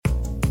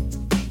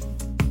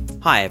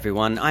Hi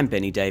everyone, I'm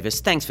Benny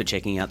Davis. Thanks for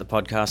checking out the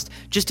podcast.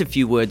 Just a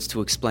few words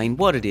to explain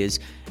what it is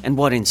and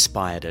what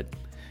inspired it.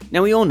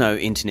 Now we all know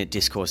internet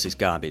discourse is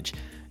garbage,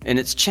 and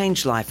it's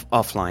changed life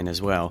offline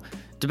as well.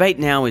 Debate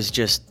now is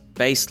just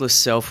baseless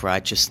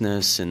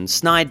self-righteousness and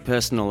snide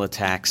personal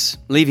attacks,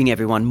 leaving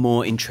everyone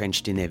more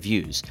entrenched in their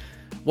views.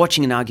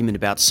 Watching an argument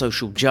about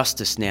social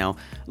justice now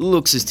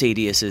looks as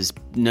tedious as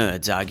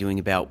nerds arguing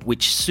about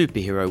which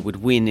superhero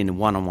would win in a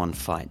one-on-one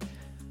fight.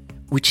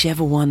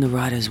 Whichever one the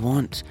writers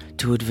want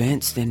to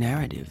advance their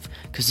narrative,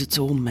 because it's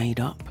all made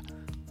up.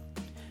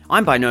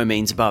 I'm by no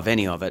means above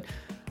any of it.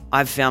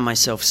 I've found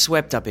myself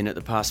swept up in it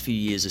the past few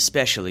years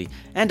especially,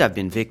 and I've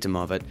been victim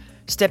of it.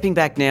 Stepping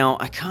back now,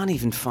 I can't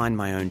even find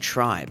my own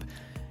tribe.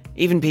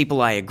 Even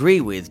people I agree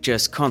with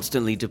just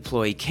constantly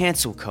deploy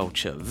cancel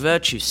culture,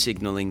 virtue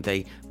signaling,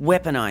 they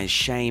weaponize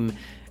shame,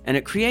 and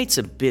it creates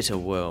a bitter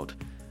world.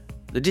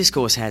 The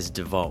discourse has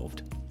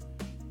devolved.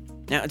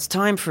 Now it's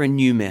time for a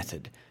new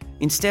method.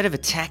 Instead of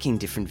attacking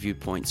different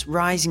viewpoints,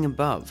 rising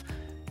above,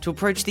 to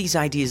approach these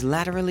ideas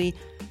laterally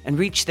and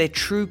reach their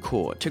true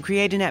core, to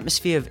create an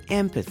atmosphere of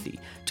empathy,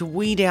 to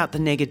weed out the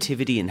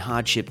negativity and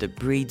hardship that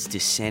breeds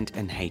dissent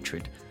and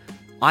hatred.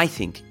 I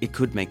think it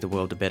could make the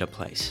world a better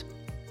place.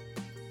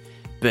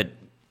 But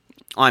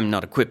I'm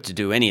not equipped to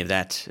do any of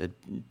that.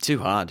 Too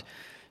hard.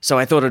 So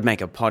I thought I'd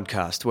make a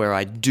podcast where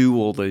I do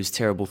all those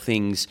terrible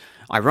things,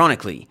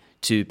 ironically,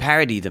 to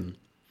parody them.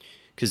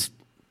 Because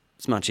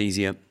it's much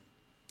easier.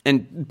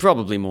 And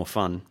probably more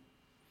fun.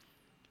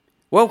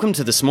 Welcome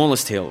to The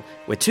Smallest Hill,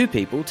 where two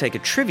people take a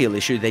trivial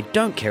issue they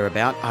don't care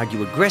about,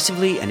 argue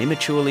aggressively and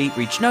immaturely,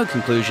 reach no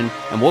conclusion,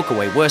 and walk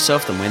away worse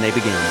off than when they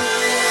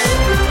began.